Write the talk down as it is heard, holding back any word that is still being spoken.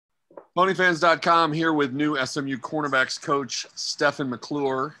PonyFans.com here with new SMU cornerbacks coach Stefan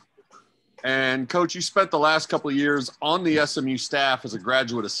McClure. And coach, you spent the last couple of years on the SMU staff as a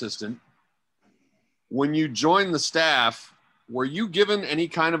graduate assistant. When you joined the staff, were you given any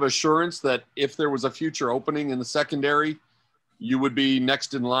kind of assurance that if there was a future opening in the secondary, you would be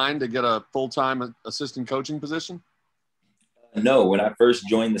next in line to get a full-time assistant coaching position? No, when I first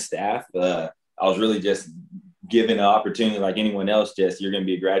joined the staff, I was really just given an opportunity like anyone else. Just, you're going to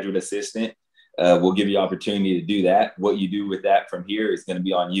be a graduate assistant. We'll give you opportunity to do that. What you do with that from here is going to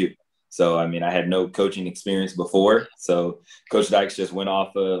be on you. So, I mean, I had no coaching experience before. So Coach Dykes just went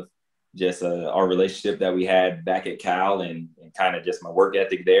off of just our relationship that we had back at Cal and kind of just my work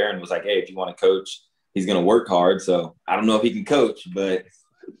ethic there, and was like, hey, if you want to coach, he's going to work hard. So I don't know if he can coach, but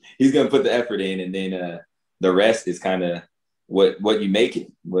he's going to put the effort in. And then the rest is kind of what you make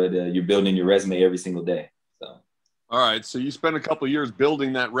it, what you're building your resume every single day. So. All right. So you spent a couple of years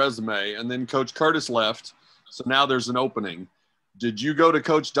building that resume, and then Coach Curtis left. So now there's an opening. Did you go to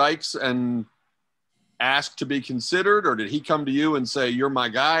Coach Dykes and ask to be considered, or did he come to you and say, you're my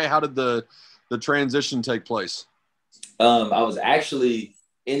guy? How did the transition take place? I was actually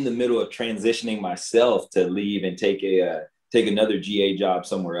in the middle of transitioning myself to leave and take another GA job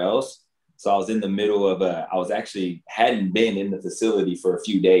somewhere else. So I was in the middle of hadn't been in the facility for a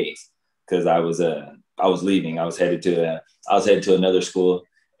few days because I was leaving. I was headed to another school.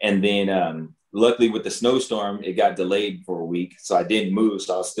 And then luckily with the snowstorm, it got delayed for a week. So I didn't move.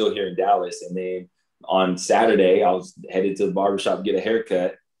 So I was still here in Dallas. And then on Saturday, I was headed to the barbershop to get a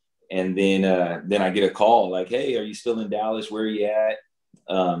haircut. And then I get a call like, hey, are you still in Dallas? Where are you at?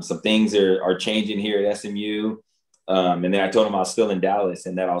 Some things are changing here at SMU. And then I told them I was still in Dallas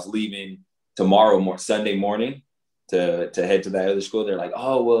and that I was leaving Sunday morning to head to that other school. They're like,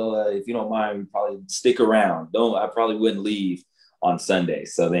 oh, well, if you don't mind, probably stick around. I probably wouldn't leave on Sunday.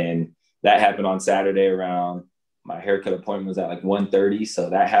 So then that happened on Saturday around my haircut appointment was at like 1:30. So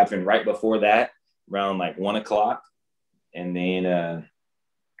that happened right before that, around like 1 o'clock. And then,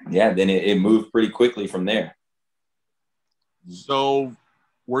 then it moved pretty quickly from there. So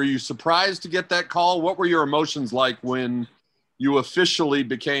were you surprised to get that call? What were your emotions like when you officially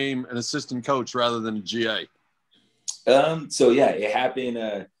became an assistant coach rather than a GA? It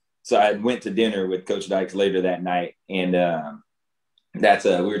happened. So I went to dinner with Coach Dykes later that night, and we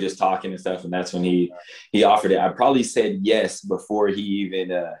were just talking and stuff, and that's when he offered it. I probably said yes before he even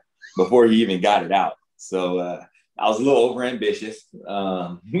got it out. So I was a little overambitious,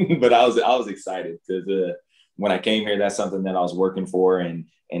 but I was excited because when I came here, that's something that I was working for and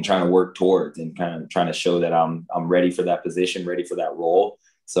trying to work towards, and kind of trying to show that I'm ready for that position, ready for that role.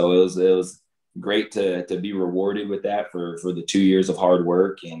 So it was great to be rewarded with that for the 2 years of hard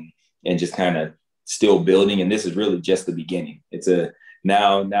work and just kind of still building. And this is really just the beginning. It's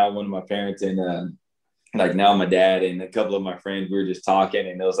now one of my parents and now my dad and a couple of my friends, we were just talking,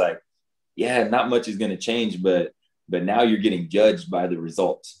 and it was like, yeah, not much is going to change, but now you're getting judged by the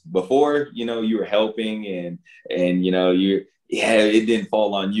results. Before, you were helping and it didn't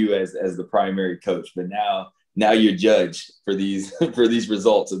fall on you as the primary coach, but now you're judged for these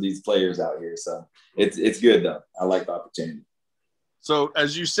results of these players out here. So it's good though. I like the opportunity. So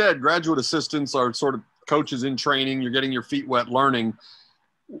as you said, graduate assistants are sort of coaches in training. You're getting your feet wet learning,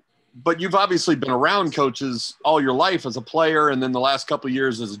 but you've obviously been around coaches all your life as a player, and then the last couple of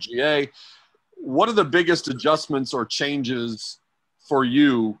years as a GA. What are the biggest adjustments or changes for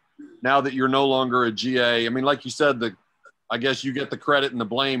you now that you're no longer a GA? I mean, like you said, I guess you get the credit and the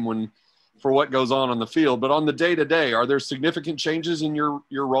blame for what goes on the field, but on the day-to-day, are there significant changes in your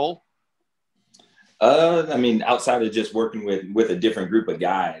role? I mean, outside of just working with a different group of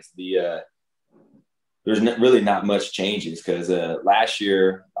guys, there's really not much changes because last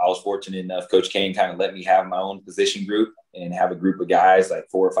year I was fortunate enough, Coach Kane kind of let me have my own position group and have a group of guys, like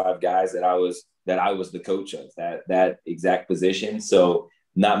 4 or 5 guys that I was the coach of that exact position. So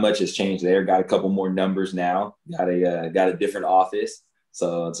not much has changed there. Got a couple more numbers now. Got a different office.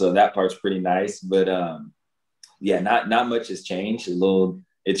 So that part's pretty nice. But not much has changed.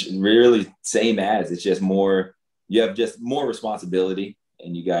 It's really same as. It's just more. You have just more responsibility,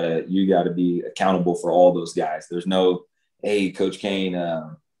 and you gotta be accountable for all those guys. There's no, hey, Coach Kane,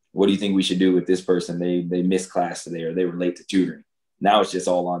 what do you think we should do with this person? They missed class today, or they were late to tutoring. Now it's just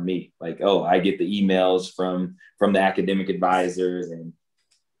all on me. Like, oh, I get the emails from the academic advisors, and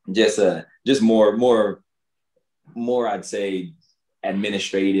just more I'd say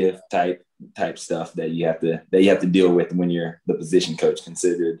administrative type stuff that you have to deal with when you're the position coach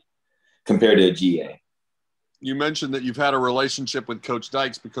compared to a GA. You mentioned that you've had a relationship with Coach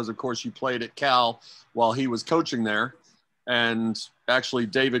Dykes because, of course, you played at Cal while he was coaching there. And Actually,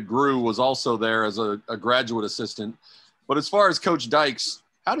 David Grew was also there as a graduate assistant. But as far as Coach Dykes,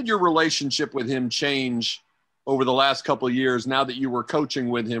 how did your relationship with him change over the last couple of years now that you were coaching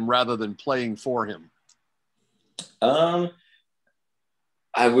with him rather than playing for him? I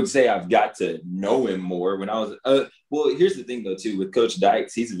would say I've got to know him more when I was well, here's the thing though too, with Coach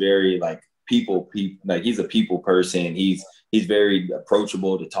Dykes, he's very like people like he's a people person. He's very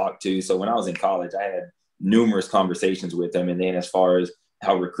approachable to talk to. So when I was in college, I had numerous conversations with him. And then as far as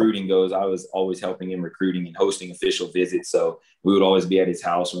how recruiting goes, I was always helping him recruiting and hosting official visits. So we would always be at his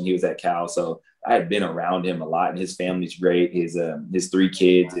house when he was at Cal. So I had been around him a lot, and his family's great. His 3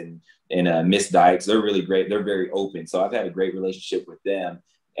 kids and Miss Dykes, they're really great. They're very open. So I've had a great relationship with them.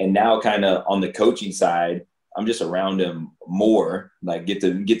 And now kind of on the coaching side, I'm just around him more, like get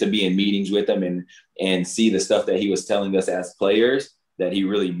to be in meetings with him and see the stuff that he was telling us as players, that he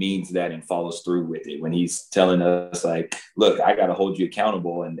really means that and follows through with it. When he's telling us like, look, I got to hold you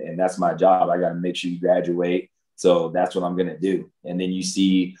accountable, and that's my job. I got to make sure you graduate. So that's what I'm going to do. And then you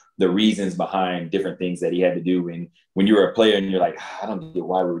see the reasons behind different things that he had to do when you were a player and you're like, I don't get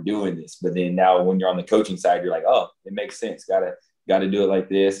why we're doing this. But then now when you're on the coaching side, you're like, oh, it makes sense. Got to do it like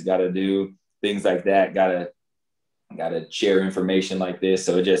this. Got to do things like that. Got to share information like this.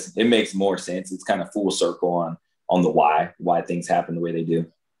 So it makes more sense. It's kind of full circle on the why things happen the way they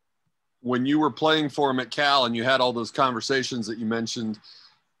do. When you were playing for him at Cal and you had all those conversations that you mentioned,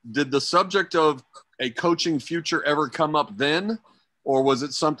 did the subject of a coaching future ever come up then, or was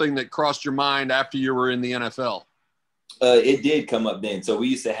it something that crossed your mind after you were in the NFL? It did come up then. So we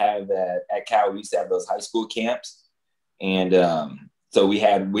used to have at Cal, we used to have those high school camps. And so we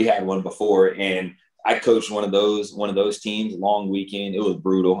had one before, and I coached one of those teams, long weekend. It was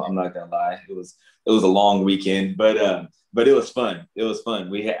brutal. I'm not gonna lie. It was a long weekend, but it was fun. It was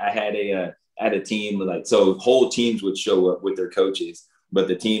fun. I had a team, like, so whole teams would show up with their coaches, but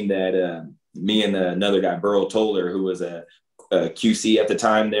the team that me and another guy, Burl Toller, who was a QC at the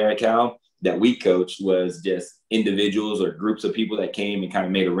time there at Cal, that we coached, was just individuals or groups of people that came and kind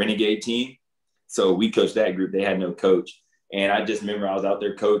of made a renegade team. So we coached that group. They had no coach. And I just remember I was out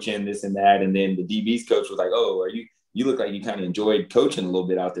there coaching this and that. And then the DB's coach was like, oh, you look like you kind of enjoyed coaching a little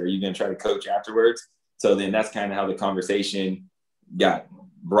bit out there. Are you going to try to coach afterwards? So then that's kind of how the conversation got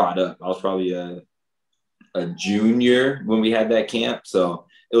brought up. I was probably a junior when we had that camp. So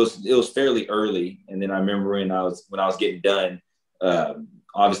it was fairly early. And then I remember when I was getting done,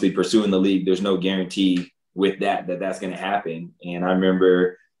 obviously pursuing the league, there's no guarantee with that's going to happen. And I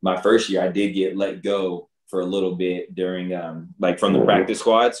remember my first year, I did get let go for a little bit during from the practice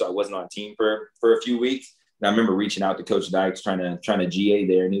squad. So I wasn't on team for a few weeks. And I remember reaching out to Coach Dykes, trying to GA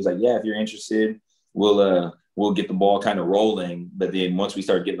there. And he was like, yeah, if you're interested, we'll get the ball kind of rolling. But then once we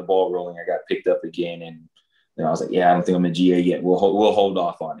started getting the ball rolling, I got picked up again. And then I was like, yeah, I don't think I'm in GA yet. We'll hold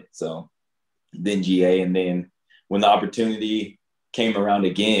off on it. So then GA. And then when the opportunity came around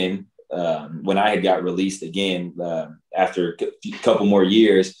again, when I had got released again, after a couple more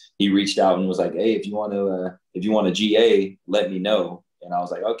years, he reached out and was like, hey, if you want to GA, let me know. And I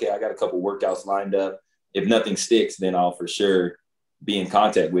was like, okay, I got a couple workouts lined up. If nothing sticks, then I'll for sure be in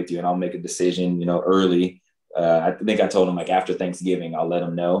contact with you and I'll make a decision, early. I think I told him like after Thanksgiving, I'll let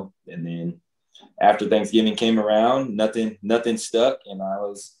him know. And then after Thanksgiving came around, nothing stuck. And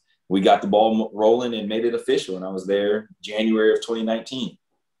we got the ball rolling and made it official. And I was there January of 2019.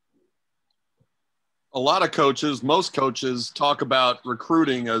 A lot of coaches, most coaches, talk about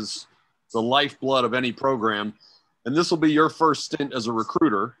recruiting as the lifeblood of any program. And this will be your first stint as a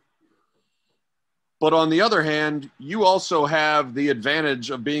recruiter. But on the other hand, you also have the advantage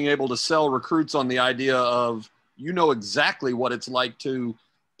of being able to sell recruits on the idea of, exactly what it's like to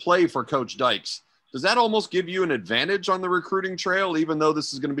play for Coach Dykes. Does that almost give you an advantage on the recruiting trail, even though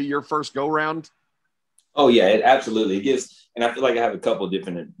this is going to be your first go-round? Oh, yeah, it absolutely gives. And I feel like I have a couple of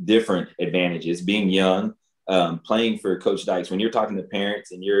different advantages. Being young, playing for Coach Dykes, when you're talking to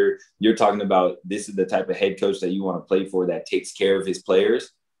parents and you're talking about this is the type of head coach that you want to play for that takes care of his players.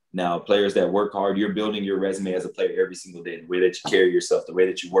 Now, players that work hard, you're building your resume as a player every single day, the way that you carry yourself, the way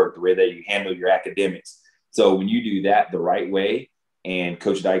that you work, the way that you handle your academics. So when you do that the right way, and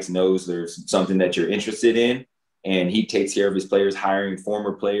Coach Dykes knows there's something that you're interested in, and he takes care of his players, hiring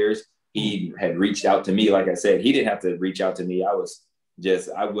former players. He had reached out to me. Like I said, he didn't have to reach out to me. I was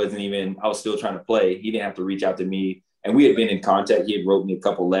still trying to play. He didn't have to reach out to me. And we had been in contact. He had wrote me a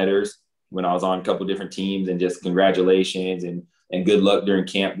couple letters when I was on a couple different teams and just congratulations and good luck during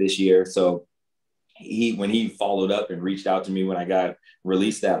camp this year. So when he followed up and reached out to me when I got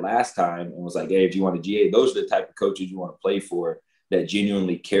released that last time and was like, hey, if you want to GA, those are the type of coaches you want to play for that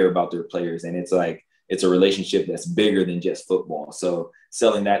genuinely care about their players. And it's like, it's a relationship that's bigger than just football. So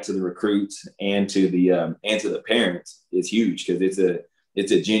selling that to the recruits and to the parents is huge, because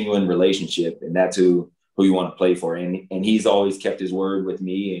it's a genuine relationship, and that's who you want to play for. And he's always kept his word with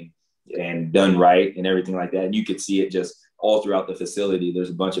me and done right and everything like that. And you could see it just all throughout the facility. There's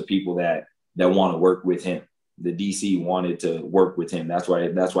a bunch of people that want to work with him. The DC wanted to work with him. That's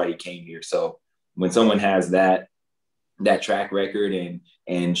why he came here. So when someone has that track record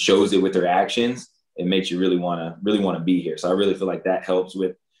and shows it with their actions, it makes you really want to be here. So I really feel like that helps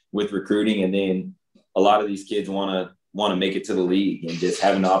with recruiting. And then a lot of these kids want to make it to the league, and just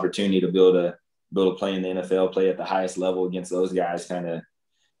having the opportunity to build a play in the NFL, play at the highest level against those guys, kind of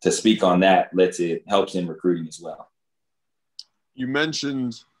to speak on that, helps in recruiting as well. You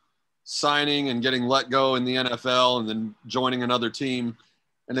mentioned signing and getting let go in the NFL and then joining another team.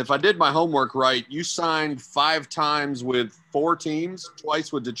 And if I did my homework right, you signed 5 times with 4 teams,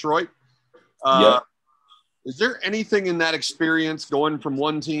 twice with Detroit. Yep. Is there anything in that experience going from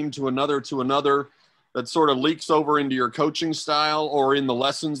one team to another that sort of leaks over into your coaching style or in the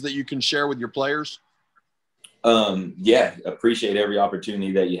lessons that you can share with your players? Yeah, appreciate every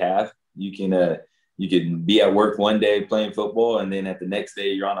opportunity that you have. You can be at work one day playing football, and then at the next day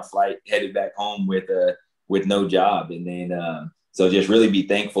you're on a flight headed back home with no job. And then so just really be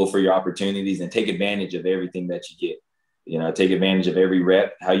thankful for your opportunities and take advantage of everything that you get. You know, take advantage of every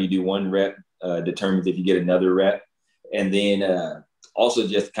rep. How you do one rep determines if you get another rep. And then also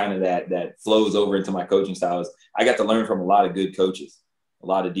just kind of that flows over into my coaching styles. I got to learn from a lot of good coaches, a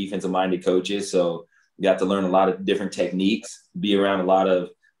lot of defensive-minded coaches. So got to learn a lot of different techniques, be around a lot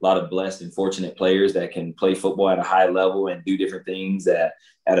of blessed and fortunate players that can play football at a high level and do different things at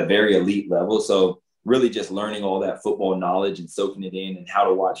a very elite level. So really just learning all that football knowledge and soaking it in, and how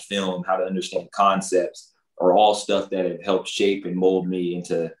to watch film, how to understand concepts, are all stuff that have helped shape and mold me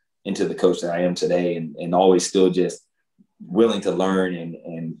into the coach that I am today, and always still just willing to learn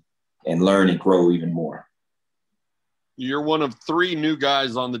and learn and grow even more. You're one of 3 new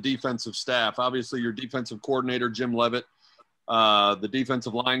guys on the defensive staff. Obviously, your defensive coordinator, Jim Leavitt, the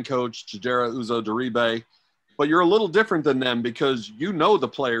defensive line coach, Jadera Uzo-Deribe. But you're a little different than them, because you know the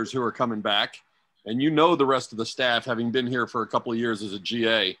players who are coming back, and you know the rest of the staff, having been here for a couple of years as a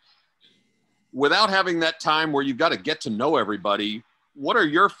GA. Without having that time where you've got to get to know everybody, what are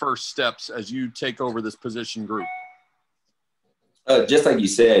your first steps as you take over this position group? Just like you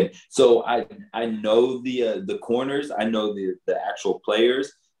said, so I know the corners, I know the actual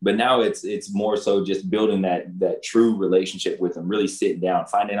players, but now it's more so just building that true relationship with them, really sitting down,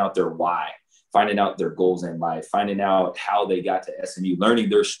 finding out their why, finding out their goals in life, finding out how they got to SMU, learning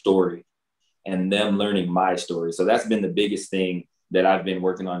their story, and them learning my story. So that's been the biggest thing that I've been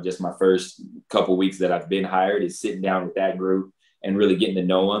working on just my first couple weeks that I've been hired, is sitting down with that group and really getting to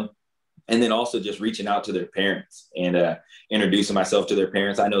know them. And then also just reaching out to their parents and introducing myself to their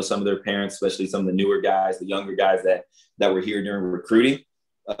parents. I know some of their parents, especially some of the newer guys, the younger guys that were here during recruiting,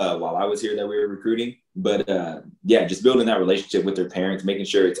 while I was here that we were recruiting. But yeah, just building that relationship with their parents, making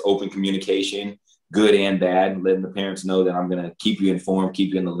sure it's open communication, good and bad, letting the parents know that I'm going to keep you informed,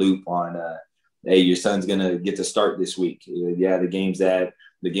 keep you in the loop on, hey, your son's going to get to start this week. Yeah, the game's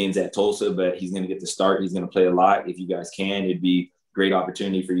at Tulsa, but he's going to get to start. He's going to play a lot. If you guys can, it'd be great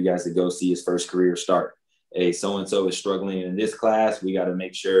opportunity for you guys to go see his first career start. Hey, so-and-so is struggling in this class. We got to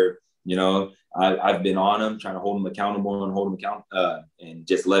make sure, you know, I've been on him, trying to hold him accountable and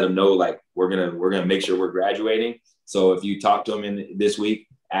just let him know, like, we're going to make sure we're graduating. So if you talk to him this week,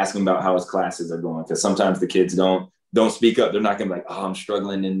 ask him about how his classes are going. Cause sometimes the kids don't speak up. They're not going to be like, oh, I'm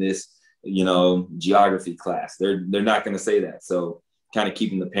struggling in this, you know, geography class. They're not going to say that. So kind of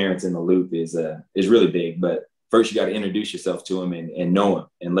keeping the parents in the loop is really big. But first, you got to introduce yourself to them and know them,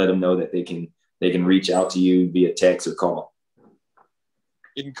 and let them know that they can reach out to you via text or call.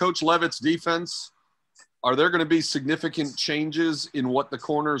 In Coach Leavitt's defense, are there going to be significant changes in what the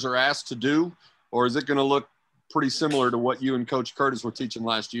corners are asked to do, or is it going to look pretty similar to what you and Coach Curtis were teaching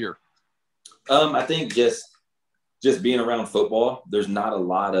last year? I think just being around football, there's no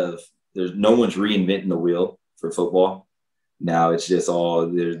one's reinventing the wheel for football. Now it's just all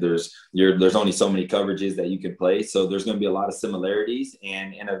there's only so many coverages that you can play. So there's going to be a lot of similarities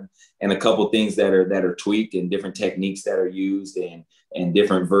and a couple things that are tweaked, and different techniques that are used, and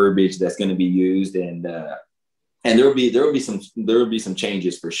different verbiage that's going to be used. And there will be some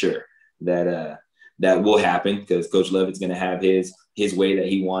changes for sure that will happen, because Coach Leavitt's going to have his way that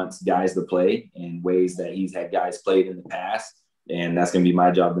he wants guys to play, and ways that he's had guys played in the past. And that's going to be my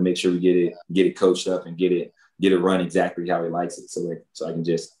job to make sure we get it coached up and get it run exactly how he likes it, so I can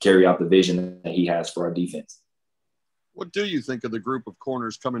just carry out the vision that he has for our defense. What do you think of the group of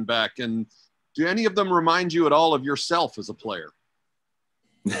corners coming back? And Do any of them remind you at all of yourself as a player?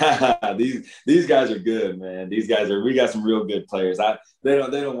 These guys are good, man. We got some real good players. They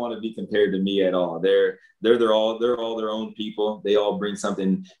don't want to be compared to me at all. They're all their own people. They all bring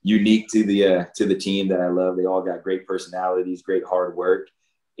something unique to the team that I love. They all got great personalities, great hard work,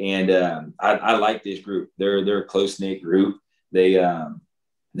 and I like this group. They're a close-knit group. They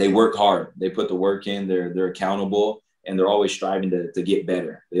work hard. They put the work in. They're accountable, and they're always striving to get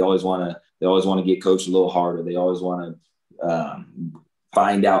better. They always want to get coached a little harder. They always want to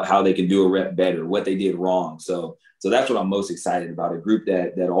find out how they can do a rep better, what they did wrong. So that's what I'm most excited about, a group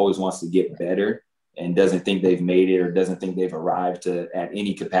that always wants to get better and doesn't think they've made it or doesn't think they've arrived at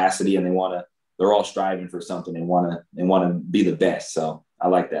any capacity, and they're all striving for something and want to be the best. So I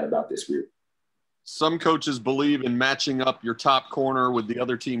like that about this group. Some coaches believe in matching up your top corner with the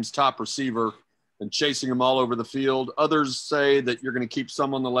other team's top receiver and chasing them all over the field. Others say that you're going to keep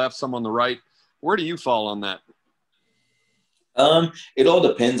some on the left, some on the right. Where do you fall on that? It all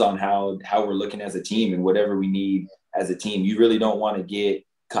depends on how we're looking as a team and whatever we need as a team. You really don't want to get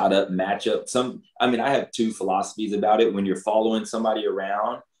caught up matchup. I have two philosophies about it. When you're following somebody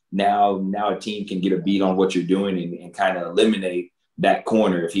around, now a team can get a beat on what you're doing and kind of eliminate that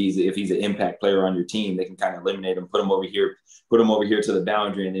corner. If he's an impact player on your team, they can kind of eliminate him, put him over here to the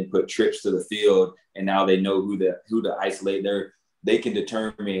boundary, and then put trips to the field. And now they know who to isolate. They can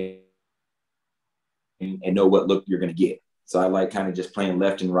determine and know what look you're going to get. So I like kind of just playing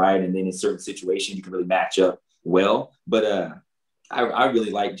left and right, and then in certain situations you can really match up well. But I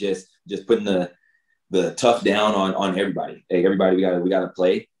really like just putting the tough down on everybody. Hey, everybody, we got to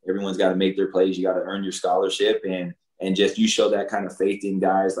play. Everyone's got to make their plays. You got to earn your scholarship, and just you show that kind of faith in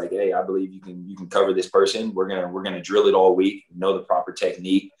guys. Like, hey, I believe you can cover this person. We're gonna drill it all week. Know the proper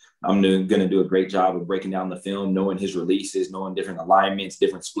technique. I'm gonna do a great job of breaking down the film, knowing his releases, knowing different alignments,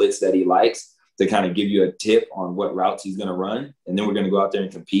 different splits that he likes, to kind of give you a tip on what routes he's going to run. And then we're going to go out there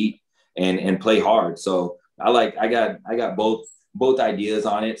and compete and play hard. So I got both ideas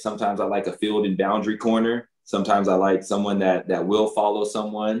on it. Sometimes I like a field and boundary corner. Sometimes I like someone that will follow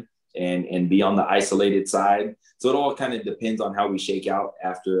someone and be on the isolated side. So it all kind of depends on how we shake out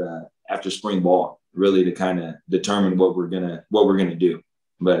after spring ball, really, to kind of determine what we're gonna do.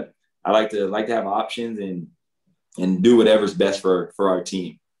 But I like to have options and do whatever's best for our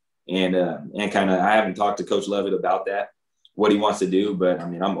team. And kind of, I haven't talked to Coach Levitt about that, what he wants to do, but I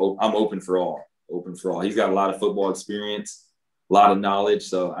mean, I'm open for all. He's got a lot of football experience, a lot of knowledge.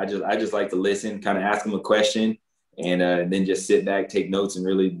 So I just like to listen, kind of ask him a question, and then just sit back, take notes, and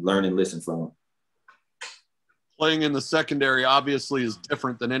really learn and listen from him. Playing in the secondary obviously is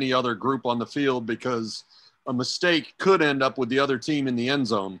different than any other group on the field, because a mistake could end up with the other team in the end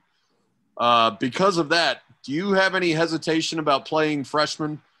zone. Because of that, do you have any hesitation about playing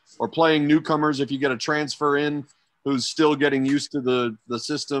freshmen or playing newcomers if you get a transfer in who's still getting used to the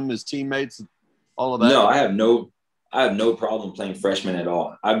system, his teammates, all of that? No, I have no problem playing freshmen at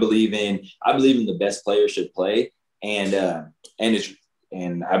all. I believe in the best player should play, and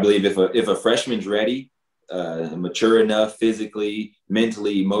I believe if a freshman's ready, mature enough physically,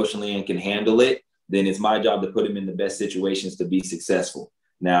 mentally, emotionally, and can handle it, then it's my job to put him in the best situations to be successful.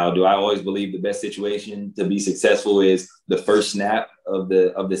 Now, do I always believe the best situation to be successful is the first snap of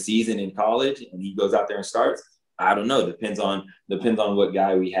the season in college and he goes out there and starts? I don't know. Depends on what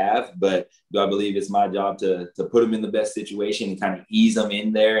guy we have. But do I believe it's my job to put him in the best situation and kind of ease them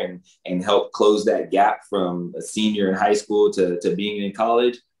in there and help close that gap from a senior in high school to being in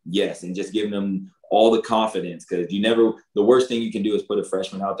college? Yes, and just giving them all the confidence, because the worst thing you can do is put a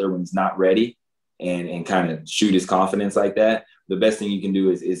freshman out there when he's not ready and kind of shoot his confidence like that. The best thing you can do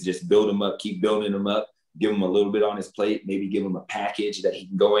is just build him up, keep building him up, give him a little bit on his plate, maybe give him a package that he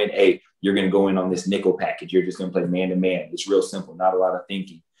can go in. Hey, you're going to go in on this nickel package. You're just going to play man-to-man. It's real simple, not a lot of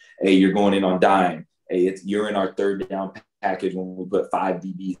thinking. Hey, you're going in on dime. Hey, you're in our third down package when we put 5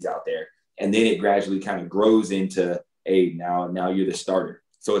 DBs out there. And then it gradually kind of grows into, hey, now you're the starter.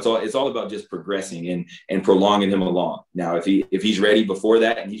 So it's all about just progressing and prolonging him along. Now, if he's ready before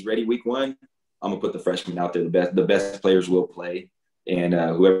that and he's ready week 1, I'm going to put the freshman out there. The best players will play, and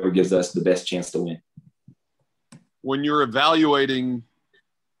whoever gives us the best chance to win. When you're evaluating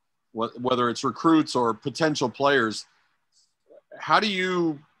whether it's recruits or potential players, how do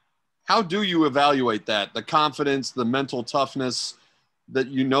you evaluate that? The confidence, the mental toughness that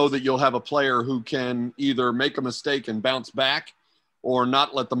you know that you'll have a player who can either make a mistake and bounce back or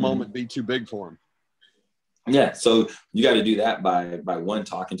not let the moment be too big for him. Yeah, so you got to do that by one,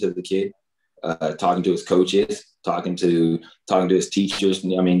 talking to the kid. talking to his coaches, talking to his teachers.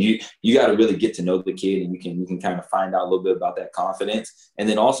 I mean, you got to really get to know the kid, and you can kind of find out a little bit about that confidence. And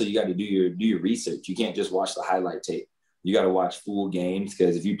then also you got to do your research. You can't just watch the highlight tape. You got to watch full games,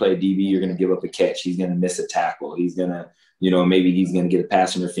 because if you play DB, you're going to give up a catch. He's going to miss a tackle. He's going to, maybe he's going to get a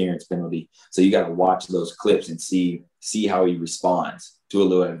pass interference penalty. So you got to watch those clips and see how he responds to a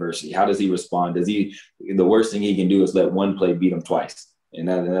little adversity. How does he respond? The worst thing he can do is let one play beat him twice. And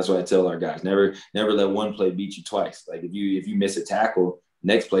that's what I tell our guys. Never let one play beat you twice. Like if you miss a tackle,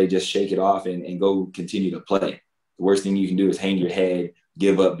 next play, just shake it off and go continue to play. The worst thing you can do is hang your head,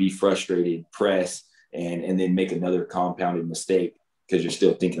 give up, be frustrated, press, and then make another compounded mistake because you're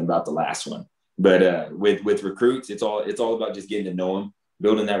still thinking about the last one. But with recruits, it's all about just getting to know them,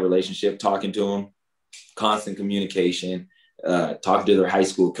 building that relationship, talking to them, constant communication, talking to their high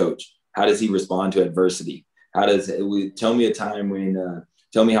school coach. How does he respond to adversity? Tell me a time when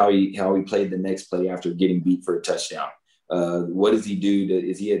tell me how he played the next play after getting beat for a touchdown. What does he do?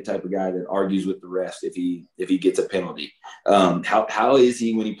 Is he a type of guy that argues with the refs if he gets a penalty? How is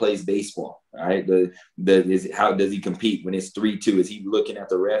he when he plays baseball? Right? How does he compete when it's 3-2? Is he looking at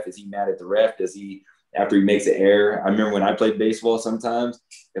the ref? Is he mad at the ref? Does he, after he makes an error? I remember when I played baseball, sometimes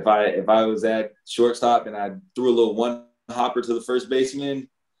if I was at shortstop and I threw a little one hopper to the first baseman,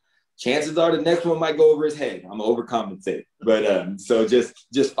 chances are the next one might go over his head. I'm overcompensating. But so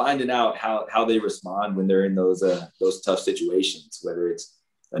just finding out how they respond when they're in those tough situations, whether it's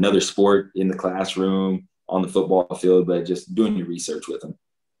another sport, in the classroom, on the football field, but just doing your research with them.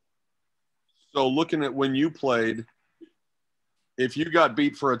 So looking at when you played, if you got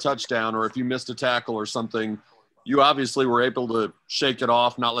beat for a touchdown or if you missed a tackle or something, you obviously were able to shake it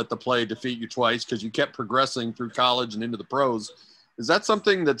off, not let the play defeat you twice, because you kept progressing through college and into the pros. Is that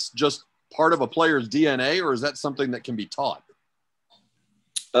something that's just part of a player's DNA, or is that something that can be taught?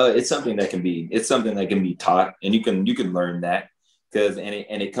 It's something that can be taught, and you can learn that, because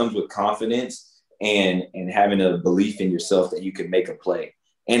it comes with confidence and having a belief in yourself that you can make a play.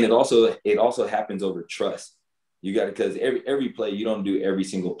 And it also happens over trust. You got to, because every play, you don't do every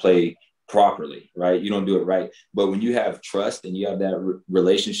single play properly, right? You don't do it right. But when you have trust and you have that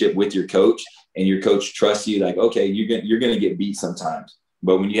relationship with your coach, and your coach trusts you, like, okay, you're going to get beat sometimes.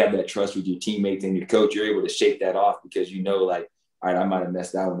 But when you have that trust with your teammates and your coach, you're able to shake that off, because like, all right, I might have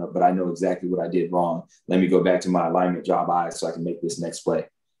messed that one up, but I know exactly what I did wrong. Let me go back to my alignment job eyes so I can make this next play.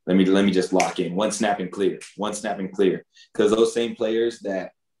 Let me just lock in. One snap and clear. Because those same players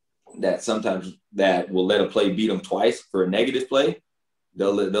that sometimes that will let a play beat them twice for a negative play,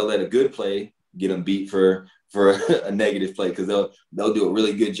 they'll let a good play get them beat for a negative play, because they'll do a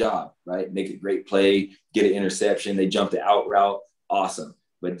really good job, right? Make a great play, get an interception, they jump the out route, awesome.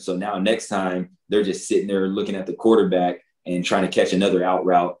 But so now next time they're just sitting there looking at the quarterback and trying to catch another out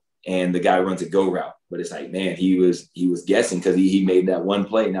route, and the guy runs a go route. But it's like, man, he was guessing because he made that one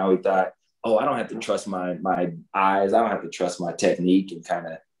play. Now he thought, oh, I don't have to trust my eyes, I don't have to trust my technique, and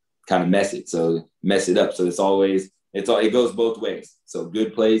kind of mess it up. So it goes both ways. So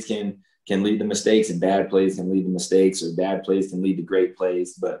good plays can lead to mistakes, and bad plays can lead to mistakes, or bad plays can lead to great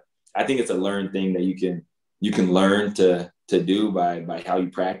plays. But I think it's a learned thing that you can learn to do by how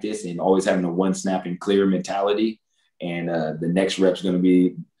you practice, and always having a one snap and clear mentality. And the next rep's going to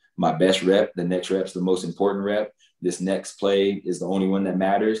be my best rep. The next rep's the most important rep. This next play is the only one that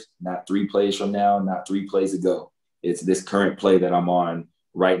matters. Not 3 plays from now, not 3 plays ago. It's this current play that I'm on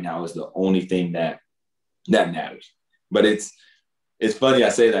right now is the only thing that matters. But it's funny I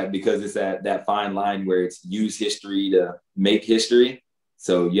say that, because it's that fine line where it's use history to make history.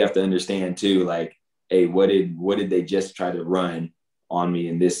 So you have to understand too, like, hey, what did they just try to run on me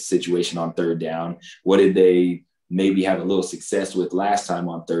in this situation on third down? What did they maybe have a little success with last time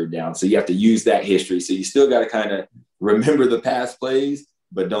on third down? So you have to use that history. So you still got to kind of remember the past plays,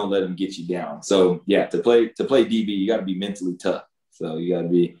 but don't let them get you down. So yeah, to play DB, you got to be mentally tough. So you got to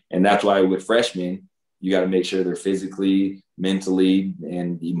be, and that's why with freshmen, you got to make sure they're physically, mentally,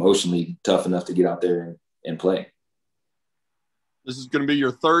 and emotionally tough enough to get out there and play. This is going to be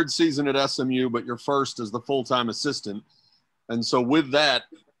your 3rd season at SMU, but your first as the full-time assistant. And so with that,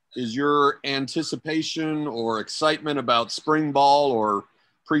 is your anticipation or excitement about spring ball or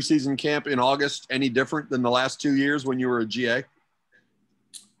preseason camp in August any different than the last 2 years when you were a GA?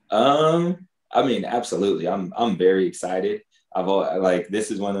 I mean, absolutely. I'm very excited.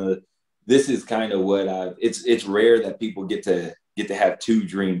 This is kind of what it's rare that people get to have 2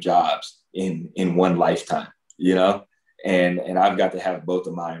 dream jobs in one lifetime, you know? And I've got to have both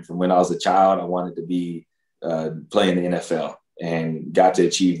of mine. From when I was a child, I wanted to be playing the NFL. and got to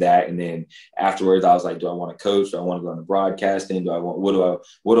achieve that. And then afterwards, I was like, do I want to coach? Do I want to go into broadcasting? What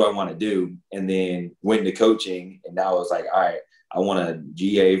do I want to do? And then went into coaching. And now I was like, all right, I want a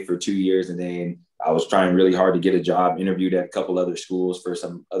GA for 2 years. And then I was trying really hard to get a job, interviewed at a couple other schools for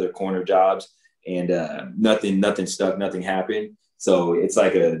some other corner jobs, and nothing stuck, nothing happened. So it's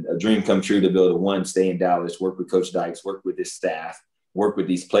like a dream come true to be able to, stay in Dallas, work with Coach Dykes, work with his staff, work with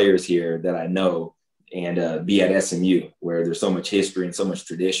these players here that I know, and be at SMU, where there's so much history and so much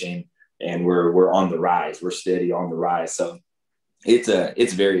tradition, and we're on the rise. We're steady on the rise. So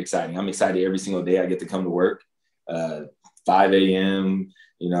it's very exciting. I'm excited every single day I get to come to work, 5 a.m.,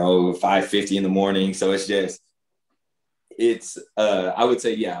 5:50 in the morning. So I would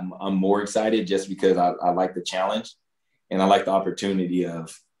say, yeah, I'm more excited just because I like the challenge, and I like the opportunity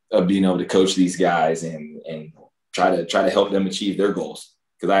of being able to coach these guys and try to help them achieve their goals.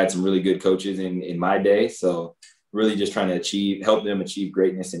 Because I had some really good coaches in my day. So really just trying to help them achieve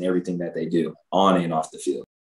greatness in everything that they do on and off the field.